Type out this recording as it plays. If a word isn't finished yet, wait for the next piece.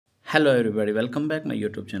Hello everybody, welcome back my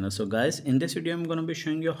YouTube channel. So guys, in this video I'm going to be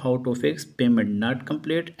showing you how to fix payment not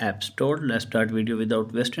complete app store. Let's start video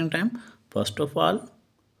without wasting time. First of all,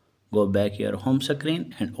 go back your home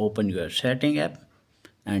screen and open your setting app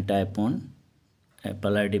and type on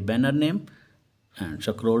Apple ID banner name and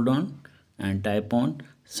scroll down and type on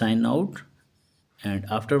sign out, and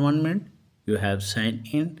after 1 minute you have sign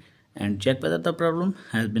in and check whether the problem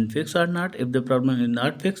has been fixed or not. If the problem is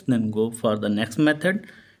not fixed, then go for the next method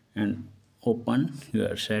and open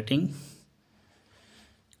your setting,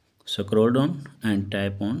 scroll down and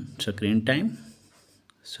type on screen time,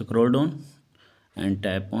 scroll down and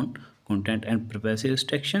type on content and privacy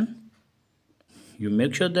restriction. You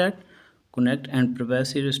make sure that connect and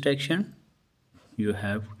privacy restriction you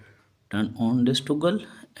have turn on this toggle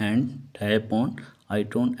and type on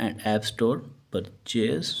iTunes and App Store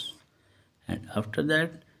purchase, and after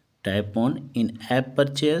that type on in-app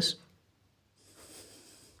purchase.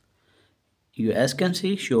 You as can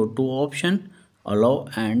see show two options, allow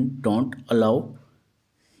and don't allow.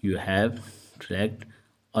 You have select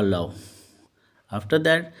allow. After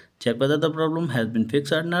that check whether the problem has been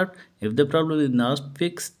fixed or not. If the problem is not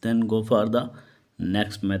fixed, then go for the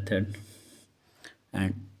next method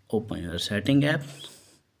and open your setting app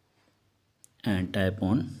and type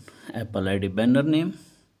on Apple ID banner name,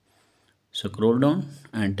 scroll down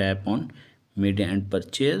and type on media and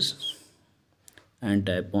purchase and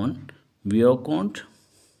type on view account,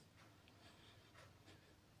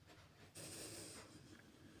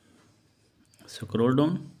 scroll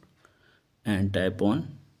down and type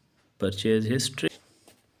on purchase history.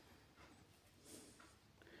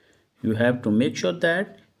 You have to make sure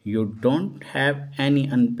that you don't have any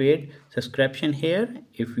unpaid subscription here.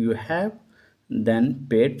 If you have, then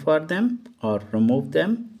paid for them or remove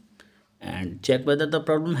them and check whether the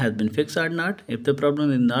problem has been fixed or not. If the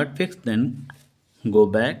problem is not fixed, then go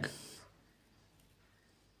back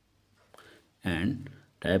and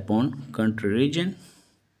type on country region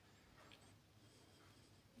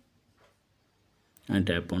and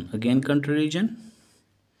type on again country region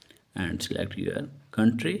and select your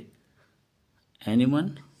country,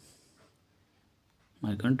 anyone.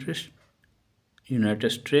 My country is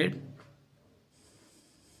United States,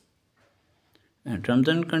 and terms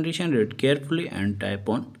and condition read carefully and type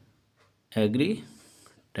on agree,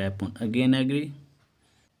 type on again agree.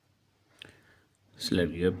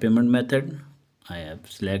 Select your payment method. I have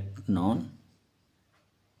select none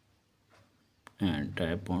and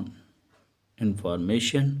type on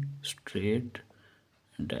information straight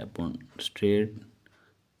and type on straight,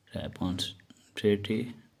 type on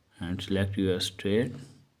straight and select your state.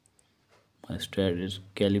 My state is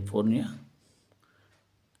California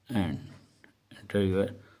and enter your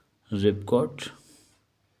zip code.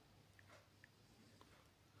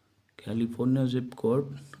 California zip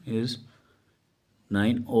code is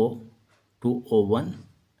 90201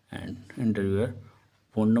 and enter your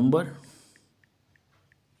phone number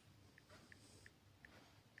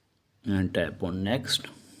and type on next.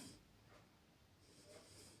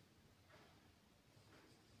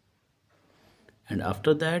 And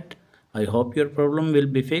after that, I hope your problem will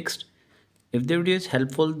be fixed. If the video is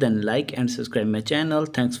helpful, then like and subscribe my channel.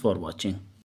 Thanks for watching.